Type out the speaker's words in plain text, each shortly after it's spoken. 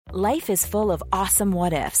Life is full of awesome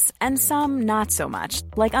what-ifs, and some not so much,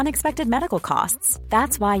 like unexpected medical costs.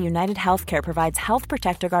 That's why United Healthcare provides Health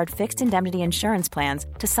Protector Guard fixed indemnity insurance plans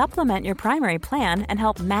to supplement your primary plan and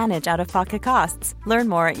help manage out-of-pocket costs. Learn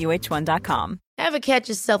more at uh1.com. Ever catch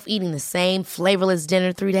yourself eating the same flavorless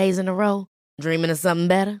dinner 3 days in a row? Dreaming of something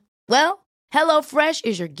better? Well, HelloFresh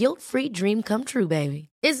is your guilt-free dream come true, baby.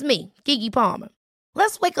 It's me, Keke Palmer.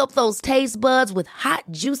 Let's wake up those taste buds with hot,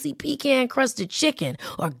 juicy pecan-crusted chicken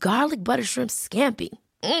or garlic butter shrimp scampi.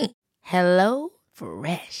 Hello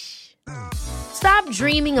Fresh. Stop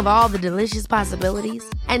dreaming of all the delicious possibilities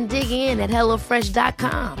and dig in at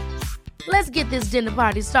HelloFresh.com. Let's get this dinner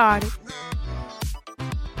party started.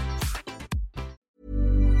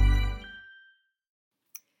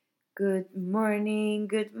 Good morning,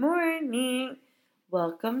 good morning.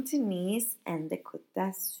 Welcome to Nice and the Côte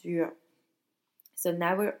d'Azur. So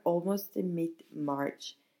now we're almost in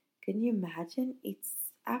mid-March. Can you imagine? It's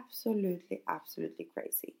absolutely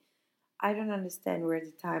crazy. I don't understand where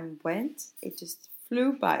the time went. It just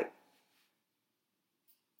flew by.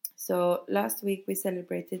 So last week we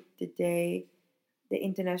celebrated the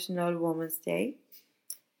International Women's Day.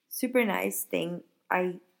 Super nice thing,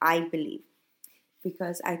 I believe.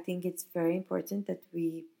 Because I think it's very important that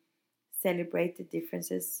we celebrate the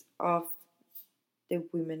differences of the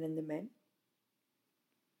women and the men.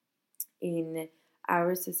 In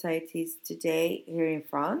our societies today, here in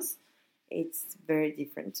France, it's very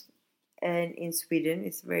different. And in Sweden,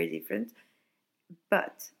 it's very different.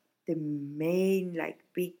 But the main,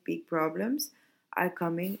 big problems are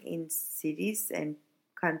coming in cities and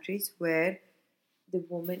countries where the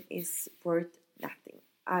woman is worth nothing.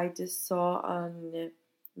 I just saw on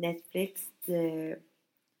Netflix a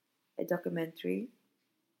documentary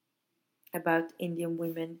about Indian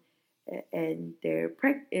women and their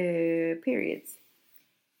periods.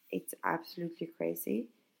 It's absolutely crazy.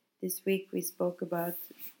 This week we spoke about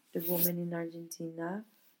the woman in Argentina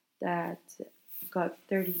that got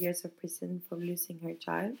 30 years of prison for losing her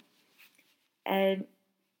child. And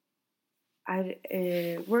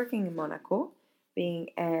working in Monaco, being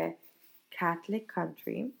a Catholic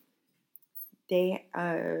country, they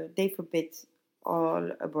forbid all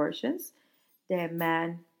abortions. The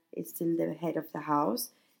man is still the head of the house.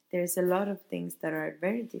 There's a lot of things that are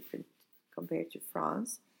very different compared to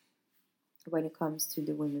France when it comes to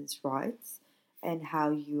the women's rights and how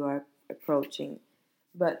you are approaching.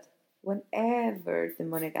 But whenever the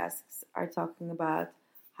Monegasques are talking about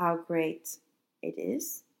how great it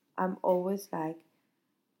is, I'm always like,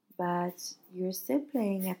 but you're still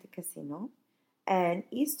playing at the casino, and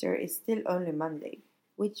Easter is still only Monday,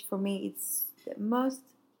 which for me it's the most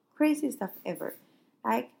crazy stuff ever.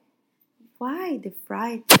 Like, why the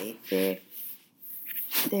Friday,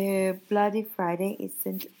 the Bloody Friday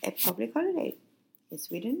isn't a public holiday? In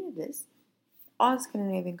Sweden it is. All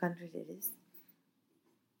Scandinavian countries it is.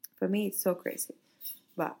 For me it's so crazy.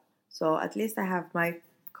 But so at least I have my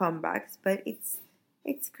comebacks, but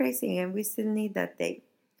it's crazy, and we still need that day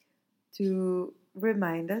to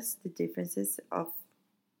remind us the differences of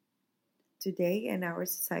today and our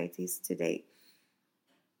societies today,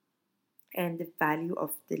 and the value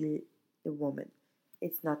of the woman.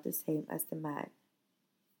 It's not the same as the man.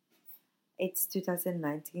 It's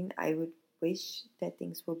 2019. I would wish that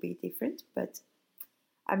things will be different, but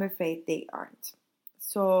I'm afraid they aren't.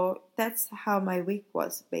 So that's how my week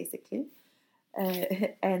was, basically.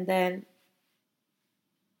 And then,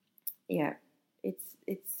 yeah,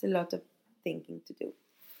 it's a lot of thinking to do.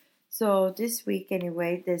 So this week,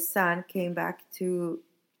 anyway, the sun came back to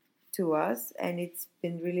us, and it's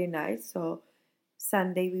been really nice. So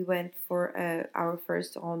Sunday we went for our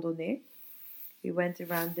first randonnée. We went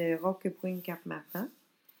around the Roquebrune Cap Martin,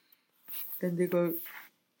 then they go,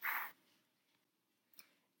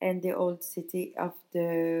 and the old city of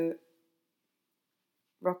the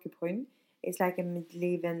Roquebrune. It's like a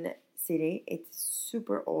medieval city. It's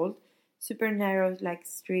super old, super narrow, like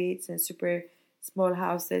streets and super small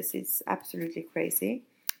houses. It's absolutely crazy.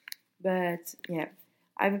 But yeah,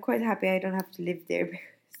 I'm quite happy I don't have to live there, because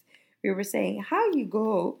we were saying, how you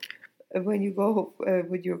go when you go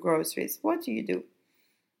with your groceries? What do you do?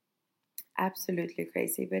 Absolutely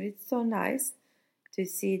crazy, but it's so nice to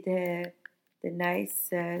see the nice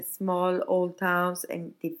small old towns,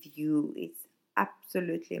 and the view is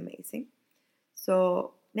absolutely amazing.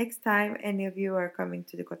 So next time any of you are coming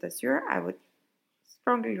to the Côte d'Azur, I would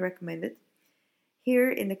strongly recommend it. Here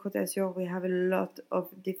in the Côte d'Azur, we have a lot of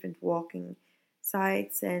different walking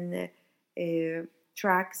sites and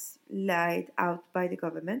tracks laid out by the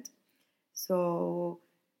government. So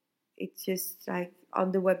it's just like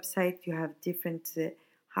on the website you have different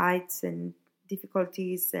heights and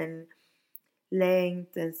difficulties and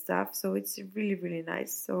length and stuff. So it's really, really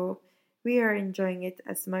nice. So we are enjoying it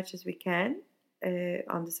as much as we can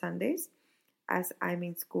on the Sundays, as I'm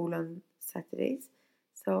in school on Saturdays.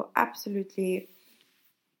 So absolutely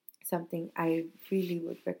something I really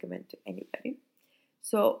would recommend to anybody.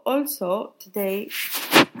 So also today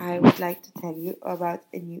I would like to tell you about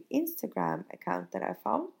a new Instagram account that I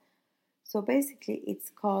found. So basically it's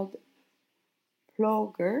called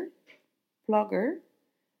plogger.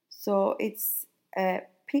 So it's a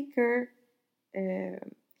picker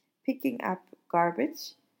picking up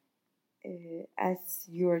garbage as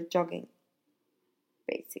you're jogging,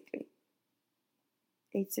 basically.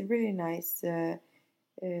 It's a really nice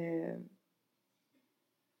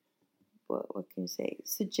what can you say,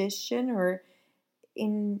 suggestion or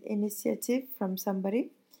initiative from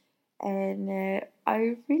somebody. And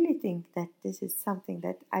I really think that this is something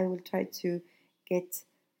that I will try to get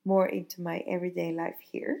more into my everyday life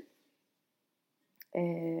here.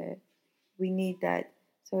 We need that.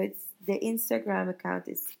 So it's the Instagram account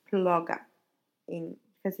is plogga in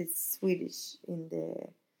because it's Swedish in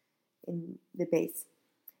the base.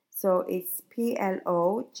 So it's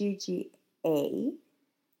PLOGGA,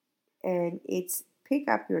 and it's pick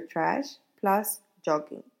up your trash plus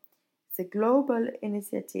jogging. It's a global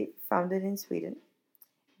initiative founded in Sweden.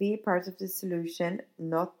 Be part of the solution,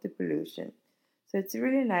 not the pollution. So it's a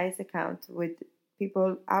really nice account with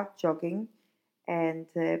people out jogging and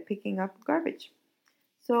picking up garbage.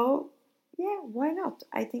 So yeah, why not?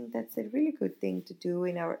 I think that's a really good thing to do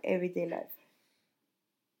in our everyday life.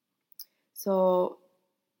 So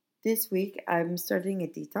this week I'm starting a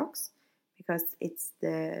detox because it's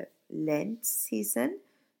the Lent season.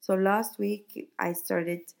 So last week I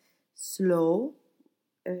started slow,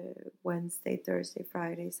 Wednesday, Thursday,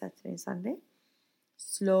 Friday, Saturday, Sunday.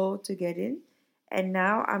 Slow to get in. And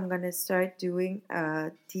now I'm going to start doing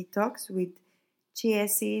a detox with chia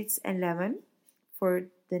seeds and lemon for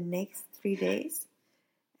the next 3 days.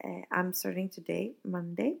 I'm starting today,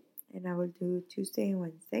 Monday, and I will do Tuesday and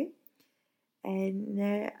Wednesday.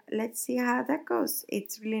 And let's see how that goes.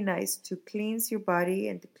 It's really nice to cleanse your body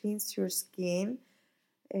and to cleanse your skin.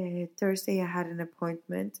 Thursday I had an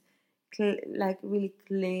appointment, like really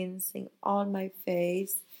cleansing all my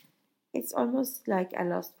face. It's almost like I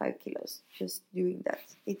lost 5 kilos just doing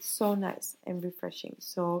that. It's so nice and refreshing.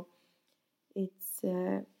 So it's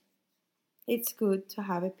good to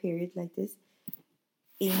have a period like this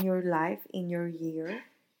in your life, in your year,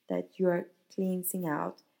 that you are cleansing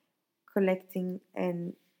out, collecting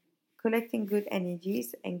good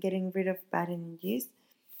energies and getting rid of bad energies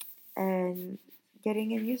and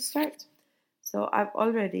getting a new start. So I've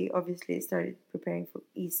already obviously started preparing for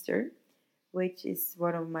Easter, which is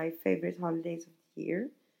one of my favorite holidays of the year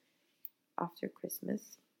after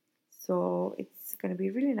Christmas. So it's going to be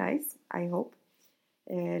really nice, I hope.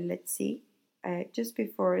 Let's see. Just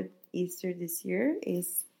before Easter this year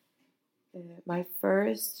is my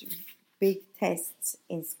first big tests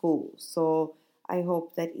in school. So I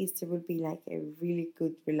hope that Easter will be like a really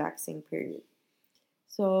good, relaxing period.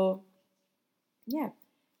 So yeah,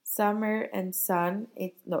 summer and sun.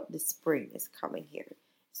 The spring is coming here.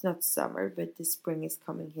 It's not summer, but the spring is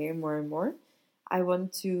coming here more and more. I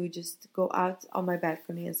want to just go out on my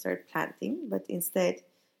balcony and start planting, but instead,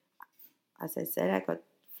 as I said, I got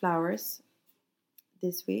flowers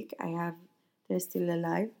this week. They're still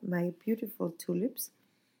alive, my beautiful tulips.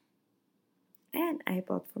 And I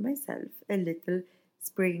bought for myself a little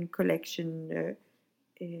spring collection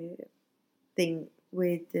thing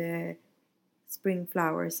with spring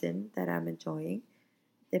flowers in that I'm enjoying.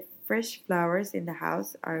 The fresh flowers in the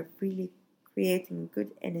house are really creating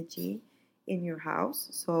good energy in your house.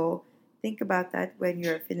 So think about that when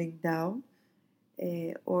you're feeling down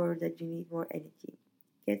or that you need more energy.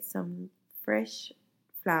 Get some fresh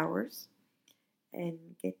flowers and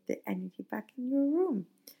get the energy back in your room.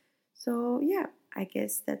 So yeah, I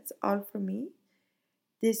guess that's all for me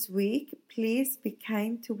this week. Please be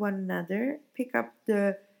kind to one another. Pick up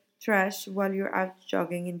the trash while you're out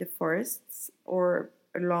jogging in the forests or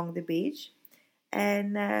along the beach,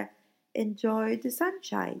 and enjoy the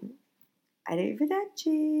sunshine.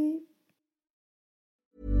 Arrivederci.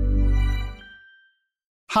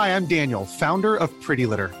 Hi, I'm Daniel, founder of Pretty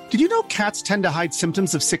Litter. Did you know cats tend to hide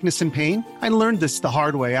symptoms of sickness and pain? I learned this the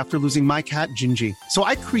hard way after losing my cat, Gingy. So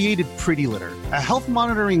I created Pretty Litter, a health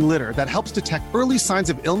monitoring litter that helps detect early signs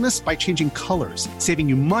of illness by changing colors, saving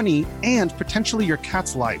you money and potentially your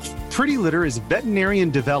cat's life. Pretty Litter is veterinarian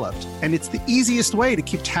developed, and it's the easiest way to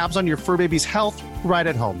keep tabs on your fur baby's health right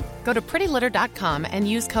at home. Go to prettylitter.com and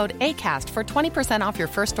use code ACAST for 20% off your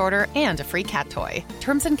first order and a free cat toy.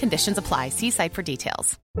 Terms and conditions apply. See site for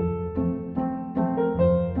details.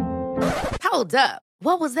 Hold up.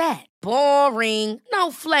 What was that? Boring.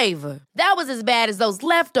 No flavor. That was as bad as those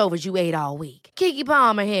leftovers you ate all week. Keke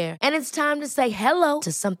Palmer here, and it's time to say hello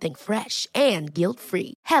to something fresh and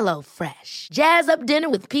guilt-free. Hello Fresh. Jazz up dinner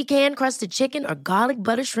with pecan-crusted chicken or garlic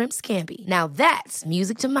butter shrimp scampi. Now that's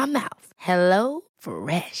music to my mouth. Hello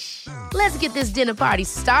Fresh. Let's get this dinner party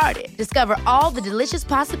started. Discover all the delicious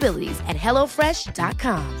possibilities at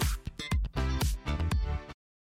hellofresh.com.